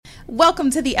Welcome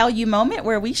to the LU Moment,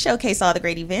 where we showcase all the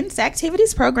great events,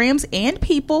 activities, programs, and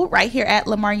people right here at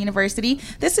Lamar University.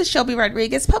 This is Shelby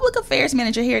Rodriguez, Public Affairs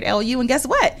Manager here at LU. And guess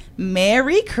what?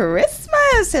 Merry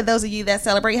Christmas to those of you that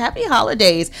celebrate. Happy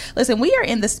holidays. Listen, we are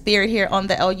in the spirit here on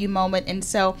the LU Moment. And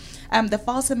so the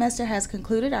fall semester has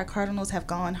concluded. Our Cardinals have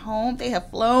gone home. They have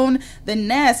flown the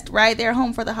nest, right? They're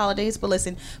home for the holidays. But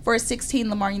listen, for 16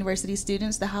 Lamar University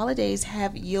students, the holidays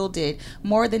have yielded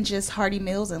more than just hearty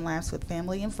meals and laughs with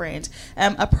family and friends.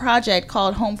 A project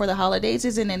called Home for the Holidays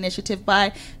is an initiative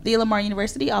by the Lamar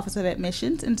University Office of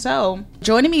Admissions. And so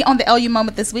joining me on the LU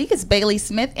Moment this week is Bailey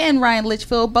Smith and Ryan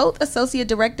Litchfield, both Associate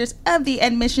Directors of the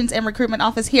Admissions and Recruitment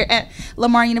Office here at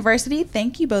Lamar University.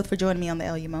 Thank you both for joining me on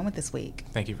the LU Moment this week.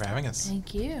 Thank you for having us.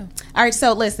 Thank you. All right,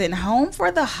 so listen, Home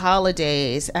for the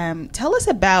Holidays. Tell us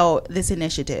about this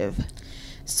initiative.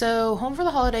 So Home for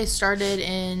the Holidays started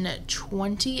in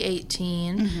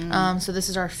 2018. Mm-hmm. So this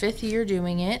is our 5th year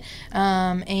doing it.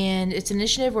 And it's an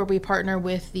initiative where we partner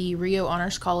with the Rio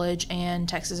Honors College and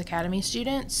Texas Academy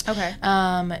students. Okay.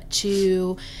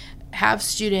 To have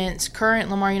students, current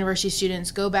Lamar University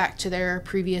students, go back to their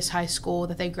previous high school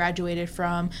that they graduated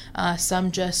from,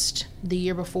 some just the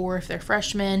year before if they're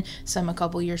freshmen, some a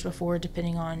couple years before,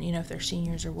 depending on, if they're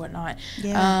seniors or whatnot.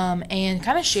 Yeah. And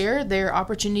kind of share their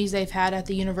opportunities they've had at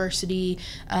the university,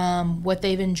 what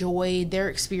they've enjoyed, their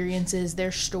experiences,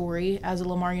 their story as a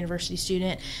Lamar University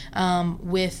student,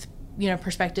 with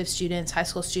prospective students, high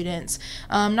school students,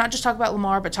 not just talk about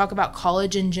Lamar, but talk about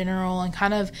college in general and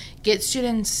kind of get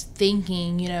students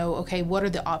thinking, okay, what are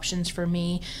the options for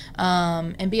me,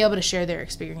 and be able to share their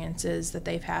experiences that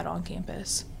they've had on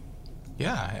campus.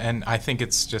 Yeah, and I think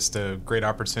it's just a great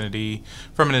opportunity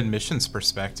from an admissions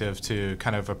perspective to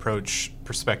kind of approach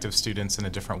prospective students in a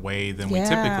different way than we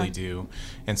typically do.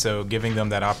 And so giving them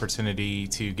that opportunity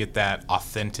to get that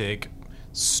authentic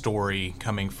story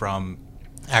coming from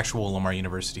actual Lamar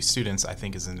University students, I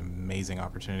think, is an amazing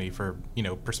opportunity for,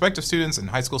 prospective students and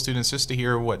high school students just to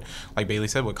hear what, like Bailey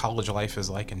said, what college life is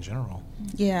like in general.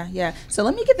 Yeah. So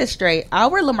let me get this straight.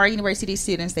 Our Lamar University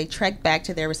students, they trek back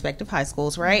to their respective high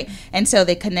schools, right? And so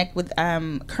they connect with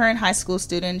current high school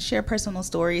students, share personal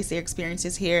stories, their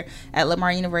experiences here at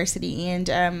Lamar University,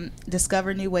 and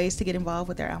discover new ways to get involved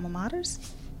with their alma maters.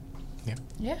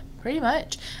 Yeah, pretty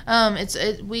much.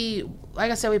 We, like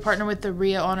I said, we partner with the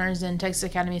RIA Honors and Texas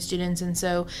Academy students, and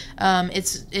so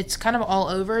it's kind of all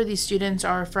over. These students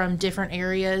are from different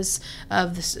areas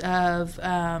of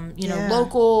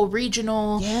local,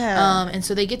 regional, and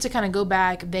so they get to kind of go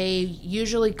back. They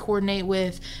usually coordinate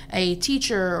with a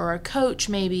teacher or a coach,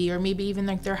 maybe, or maybe even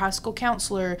like their high school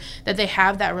counselor that they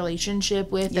have that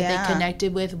relationship with, that they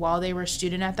connected with while they were a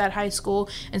student at that high school,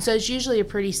 and so it's usually a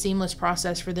pretty seamless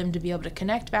process for them to be able to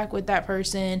connect back with that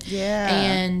person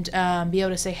and be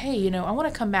able to say, hey, I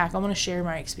want to come back. I want to share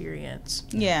my experience.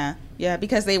 Yeah,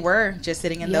 because they were just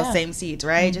sitting in those same seats,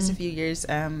 right? Mm-hmm. Just a few years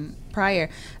prior.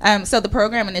 So the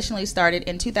program initially started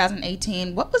in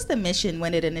 2018. What was the mission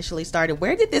when it initially started?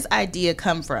 Where did this idea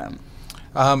come from?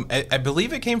 I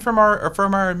believe it came from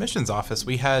our admissions office.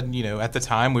 We had, at the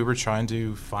time, we were trying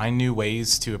to find new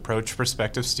ways to approach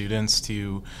prospective students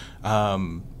to,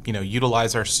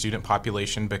 utilize our student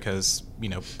population because,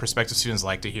 prospective students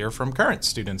like to hear from current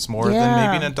students more than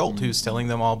maybe an adult who's telling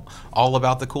them all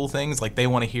about the cool things. Like they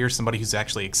want to hear somebody who's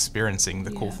actually experiencing the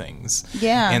cool things.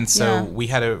 Yeah. And so we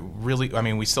had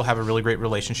we still have a really great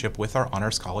relationship with our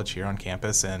honors college here on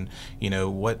campus. And,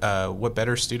 what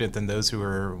better student than those who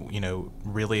are,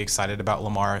 really excited about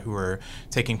Lamar, who are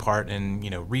taking part in,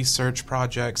 research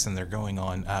projects, and they're going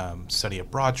on study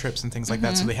abroad trips and things like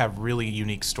that. So they have really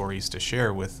unique stories to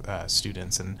share with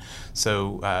students. And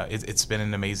so it's been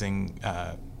an amazing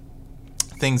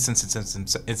thing since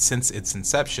its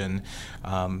inception,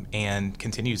 and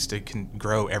continues to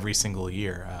grow every single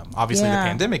year. Obviously, the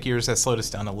pandemic years has slowed us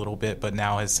down a little bit, but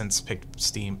now has since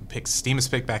steam has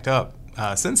picked back up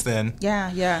since then.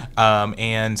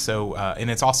 And so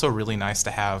and it's also really nice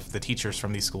to have the teachers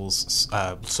from these schools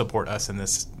support us in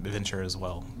this venture as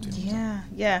well, too.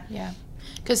 Yeah.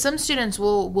 Because some students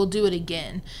will do it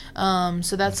again,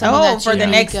 so that's something that's for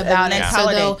unique the about next it.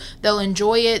 holiday. So they'll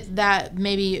enjoy it that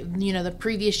maybe the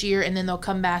previous year, and then they'll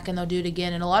come back and they'll do it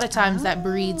again. And a lot of times that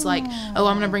breeds like, I'm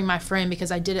going to bring my friend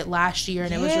because I did it last year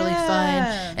and it was really fun,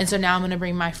 and so now I'm going to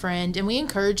bring my friend. And we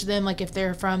encourage them, like if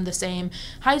they're from the same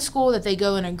high school, that they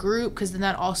go in a group, because then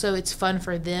that also, it's fun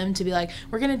for them to be like,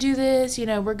 we're going to do this,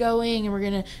 we're going and we're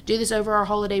going to do this over our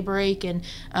holiday break, and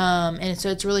so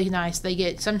it's really nice. They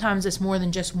get, sometimes it's more more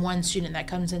than just one student that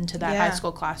comes into that high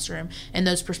school classroom, and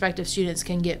those prospective students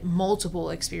can get multiple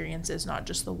experiences, not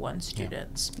just the one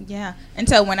students. Yeah. And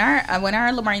so when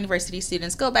our Lamar University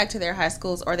students go back to their high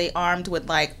schools, are they armed with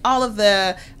like all of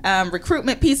the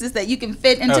recruitment pieces that you can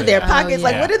fit into their pockets?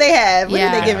 Like, what do they have? What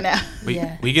are they giving out?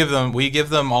 We give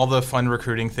them all the fun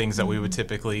recruiting things that we would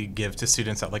typically give to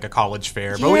students at like a college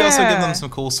fair, but we also give them some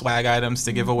cool swag items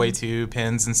to give away too,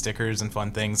 pins and stickers and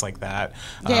fun things like that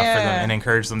for them, and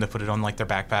encourage them to put it on like their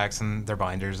backpacks and their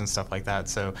binders and stuff like that.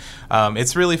 So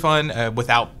it's really fun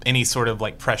without any sort of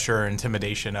like pressure or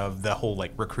intimidation of the whole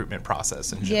like recruitment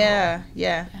process in general.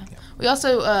 Yeah. We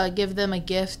also give them a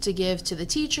gift to give to the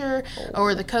teacher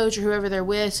or the coach or whoever they're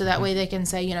with, so that way they can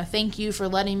say, thank you for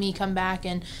letting me come back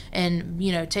and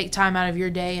take time out of your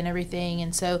day and everything.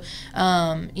 And so,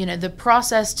 the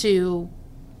process to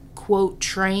quote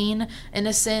train in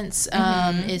a sense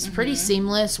is pretty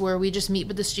seamless, where we just meet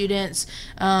with the students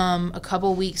a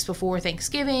couple weeks before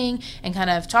Thanksgiving and kind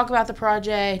of talk about the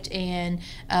project and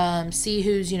see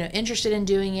who's interested in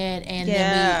doing it, and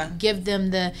then we give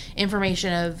them the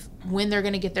information of when they're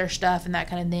going to get their stuff and that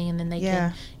kind of thing, and then they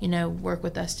can work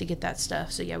with us to get that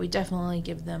stuff. So we definitely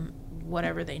give them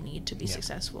whatever they need to be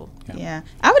successful. Yeah.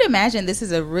 I would imagine this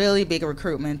is a really big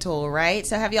recruitment tool, right?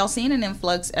 So have y'all seen an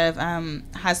influx of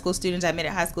high school students,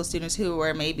 admitted high school students who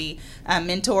were maybe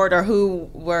mentored or who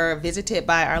were visited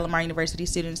by our Lamar University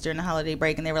students during the holiday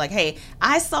break, and they were like, hey,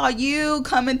 I saw you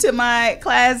come into my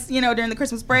class, during the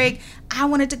Christmas break. I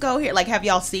wanted to go here. Like, have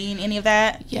y'all seen any of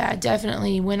that? Yeah,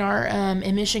 definitely. When our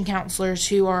admission counselors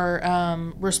who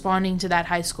are responding to that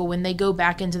high school, when they go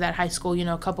back into that high school,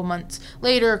 a couple months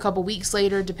later, a couple weeks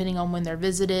later, depending on when their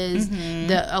visit is,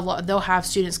 they'll have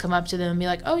students come up to them and be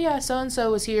like, oh yeah,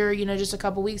 so-and-so was here, just a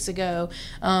couple weeks ago.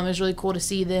 It was really cool to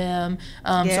see them.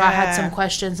 So I had some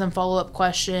questions, some follow-up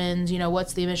questions,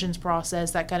 what's the admissions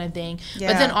process, that kind of thing.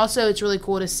 But then also it's really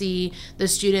cool to see the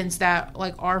students that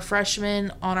like are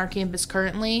freshmen on our campus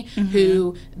currently,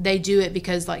 who they do it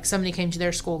because like somebody came to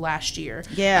their school last year.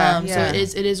 So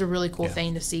it is a really cool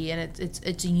thing to see, and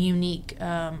it's a unique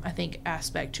I think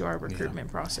aspect to our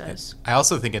recruitment process. I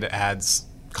also think it adds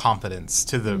confidence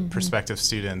to the prospective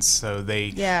students, so they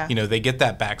they get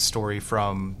that backstory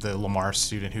from the Lamar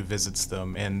student who visits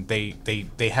them, and they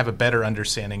have a better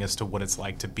understanding as to what it's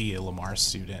like to be a Lamar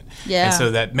student, and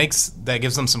so that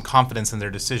gives them some confidence in their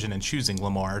decision in choosing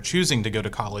Lamar, or choosing to go to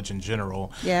college in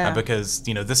general, because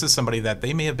this is somebody that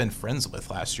they may have been friends with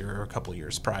last year or a couple of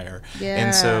years prior,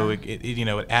 and so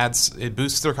it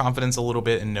boosts their confidence a little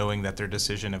bit in knowing that their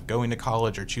decision of going to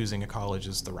college or choosing a college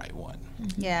is the right one.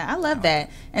 I love that.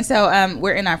 And so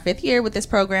we're in our 5th year with this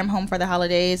program, Home for the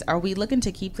Holidays. Are we looking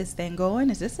to keep this thing going?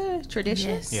 Is this a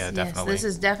tradition? Yes. Yeah, definitely. This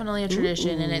is definitely a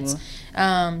tradition. And it's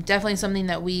definitely something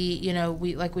that we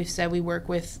like we've said, we work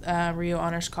with Rio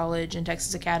Honors College and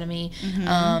Texas Academy.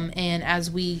 And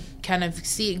as we kind of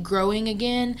see it growing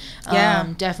again,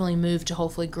 definitely move to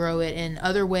hopefully grow it in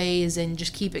other ways and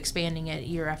just keep expanding it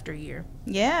year after year.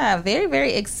 Yeah, very,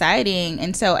 very exciting.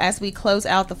 And so as we close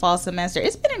out the fall semester,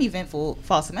 it's been an eventful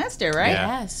fall semester, right?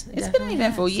 Yes, it's been an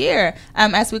eventful year.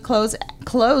 As we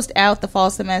closed out the fall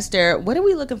semester, what are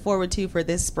we looking forward to for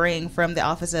this spring from the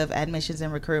Office of Admissions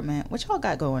and Recruitment? What y'all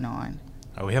got going on?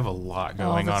 Oh, we have a lot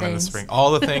going on in the spring.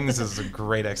 All the things is a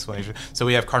great explanation. So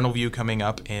we have Cardinal View coming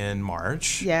up in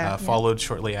March. Followed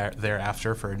shortly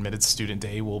thereafter for Admitted Student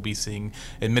Day. We'll be seeing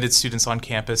admitted students on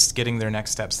campus, getting their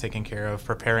next steps taken care of,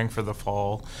 preparing for the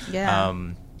fall.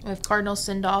 We have Cardinal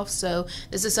Send-Off, so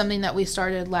this is something that we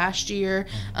started last year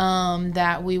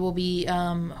that we will be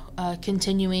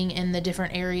continuing in the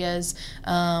different areas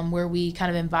where we kind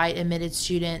of invite admitted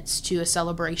students to a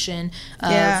celebration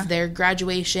of their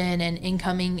graduation and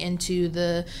incoming into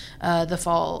the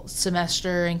fall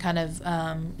semester, and kind of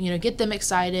get them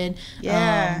excited.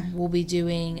 We'll be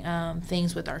doing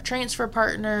things with our transfer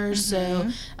partners, so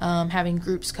having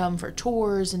groups come for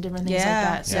tours and different things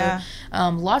like that.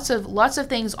 So lots of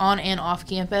things on and off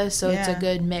campus, so it's a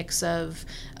good mix of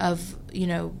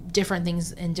different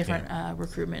things in different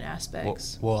recruitment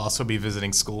aspects. We'll also be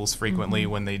visiting schools frequently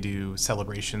when they do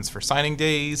celebrations for signing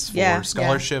days, for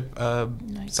scholarship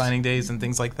signing days and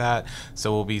things like that.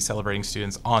 So we'll be celebrating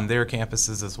students on their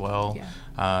campuses as well.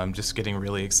 Just getting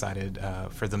really excited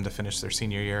for them to finish their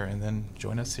senior year and then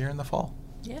join us here in the fall.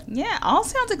 Yeah, all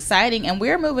sounds exciting, and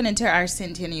we're moving into our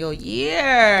centennial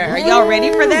year. Are y'all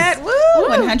ready for that?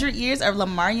 Woo! 100 years of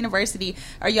Lamar University.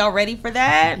 Are y'all ready for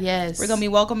that? Yes. We're going to be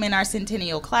welcoming our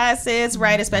centennial classes,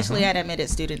 right? Especially at Admitted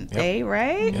Student Day,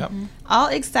 right? Yep. All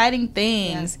exciting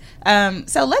things.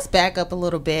 So let's back up a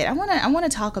little bit. I want to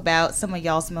talk about some of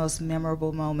y'all's most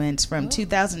memorable moments from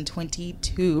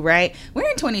 2022, right? We're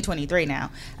in 2023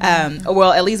 now.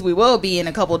 Well, at least we will be in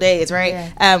a couple days,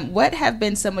 right? What have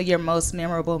been some of your most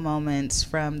memorable moments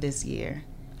from this year?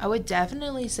 I would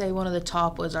definitely say one of the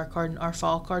top was our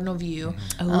fall cardinal view.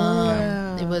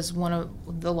 Oh. It was one of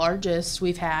the largest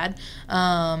we've had,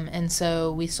 and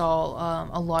so we saw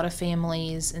a lot of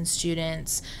families and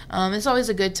students. It's always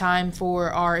a good time for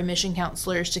our admission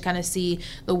counselors to kind of see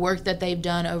the work that they've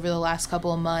done over the last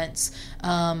couple of months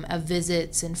of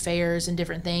visits and fairs and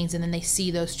different things, and then they see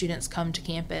those students come to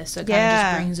campus. So it kind of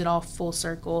just brings it all full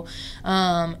circle.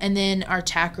 And then our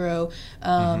TACRO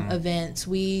events,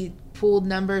 we pulled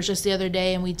numbers just the other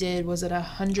day, and we did, was it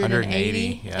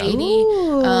 180? 80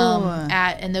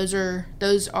 and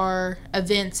those are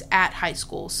events at high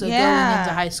schools, so going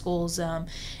into high schools,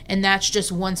 and that's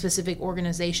just one specific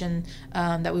organization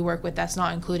that we work with. That's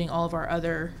not including all of our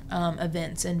other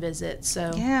events and visits. So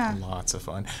lots of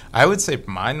fun. I would say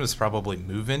mine was probably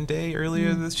move-in day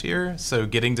earlier this year, so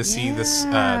getting to see this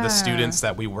the students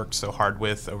that we worked so hard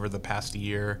with over the past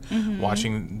year,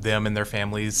 watching them and their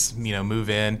families move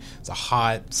in. It's a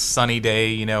hot sunny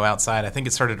day outside. I think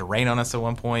it started to rain on us at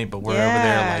one point, but we're over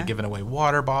there like giving away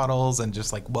water bottles and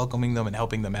just like welcoming them and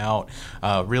helping them out.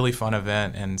 Really fun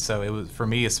event. And so it was, for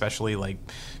me especially, like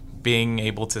being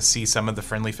able to see some of the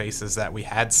friendly faces that we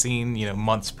had seen,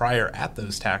 months prior at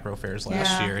those TACRO fairs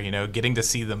last year, getting to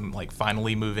see them like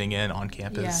finally moving in on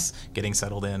campus, getting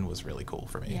settled in was really cool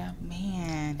for me. Yeah,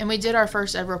 man. And we did our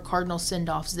first ever Cardinal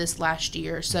send-offs this last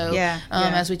year. So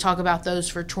as we talk about those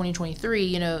for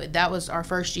 2023, that was our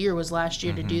first year, was last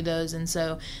year to do those. And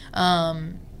so,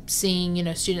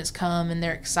 seeing students come and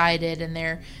they're excited and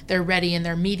they're ready and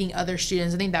they're meeting other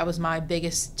students. I think that was my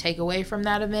biggest takeaway from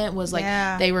that event, was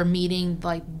like they were meeting,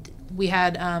 like we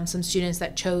had some students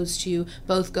that chose to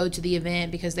both go to the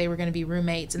event because they were going to be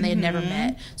roommates and they had never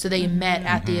met, so they met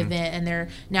at the event, and they're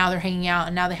hanging out,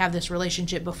 and now they have this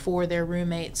relationship before they're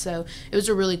roommates. So it was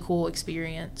a really cool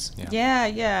experience.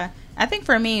 I think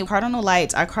for me, our Cardinal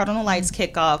Lights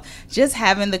kickoff, just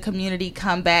having the community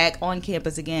come back on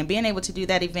campus again, being able to do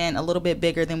that event a little bit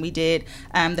bigger than we did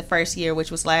the first year, which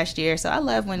was last year. So I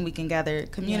love when we can gather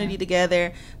community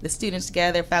together, the students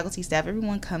together, faculty, staff,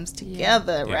 everyone comes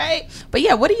together, right? But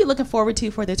what are you looking forward to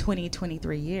for the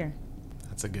 2023 year?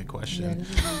 That's a good question.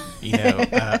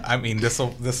 I mean, this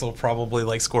will probably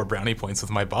like score brownie points with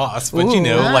my boss, but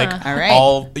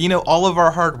all of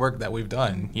our hard work that we've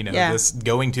done, this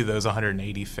going to those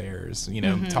 180 fairs,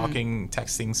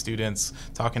 texting students,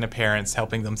 talking to parents,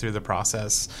 helping them through the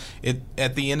process.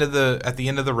 At the end of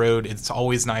the road, it's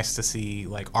always nice to see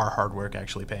like our hard work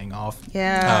actually paying off.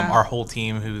 Our whole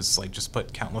team, who's like just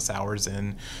put countless hours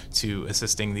in to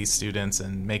assisting these students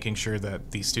and making sure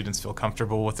that these students feel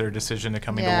comfortable with their decision to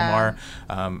come into Lamar.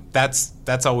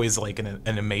 That's always like an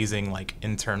amazing like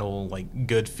internal like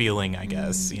good feeling, I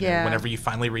guess. Whenever you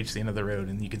finally reach the end of the road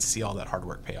and you can see all that hard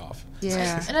work pay off.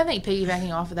 And I think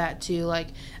piggybacking off of that too, like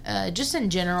just in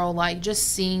general, like just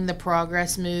seeing the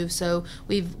progress move. So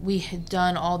we had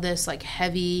done all this like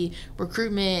heavy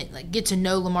recruitment, like get to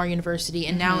know Lamar University,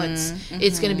 and now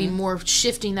it's going to be more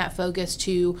shifting that focus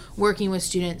to working with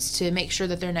students to make sure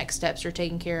that their next steps are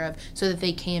taken care of so that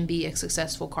they can be a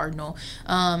successful Cardinal.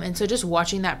 And so just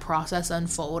watching that process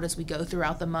unfold as we go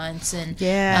throughout the months, and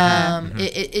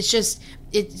it's just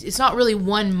it's not really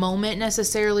one moment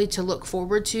necessarily to look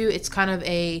forward to. It's kind of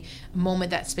a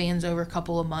moment that spans over a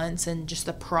couple of months, and just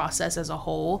the process as a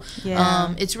whole.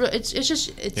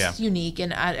 It's unique,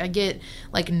 and I get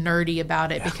like nerdy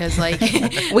about it because like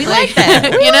we like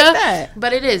that, like that.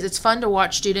 But it's fun to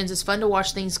watch students. It's fun to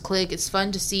watch things click. It's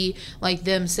fun to see like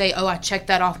them say, "Oh, I checked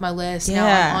that off my list. Now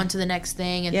I'm on to the next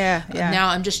thing." And now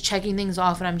I'm just checking things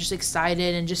off, and I'm just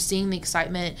excited, and just seeing the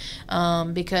excitement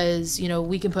because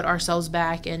we can put ourselves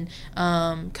back, and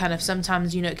kind of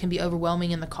sometimes it can be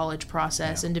overwhelming in the college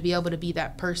process, and to be able to be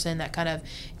that person that kind of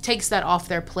takes that off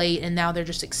their plate, and now they're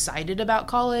just excited about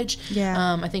college.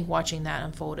 I think watching that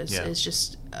unfold is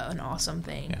just an awesome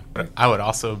thing. But I would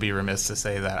also be remiss to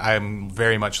say that I'm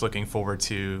very much looking forward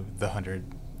to the 100.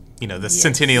 The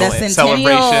centennial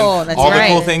celebration, all the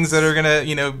cool things that are going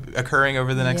to, occurring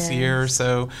over the next year or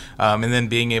so. And then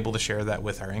being able to share that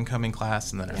with our incoming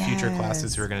class, and then our future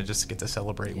classes who are going to just get to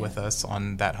celebrate with us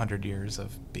on that 100 years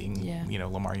of being,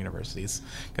 Lamar University is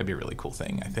going to be a really cool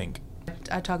thing, I think.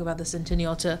 I talk about the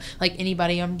centennial to like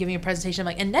anybody. I'm giving a presentation. I'm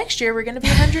like, and next year we're going to be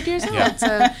 100 years old. Yeah.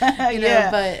 So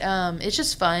but it's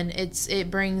just fun. It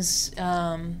brings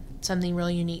something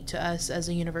really unique to us as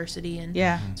a university, and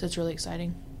so it's really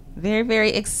exciting. Very,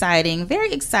 very exciting.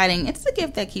 Very exciting. It's the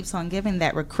gift that keeps on giving,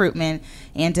 that recruitment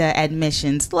and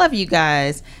admissions. Love you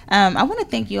guys. I want to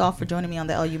thank you all for joining me on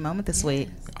the LU Moment this week.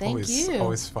 Thank you.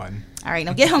 Always fun. All right,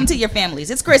 now get home to your families.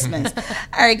 It's Christmas.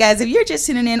 All right, guys, if you're just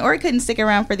tuning in or couldn't stick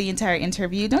around for the entire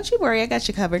interview, don't you worry. I got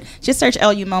you covered. Just search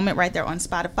LU Moment right there on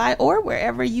Spotify or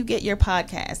wherever you get your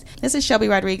podcast. This is Shelby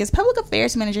Rodriguez, Public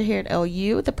Affairs Manager here at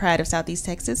LU, the pride of Southeast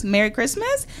Texas. Merry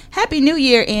Christmas, Happy New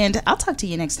Year, and I'll talk to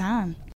you next time.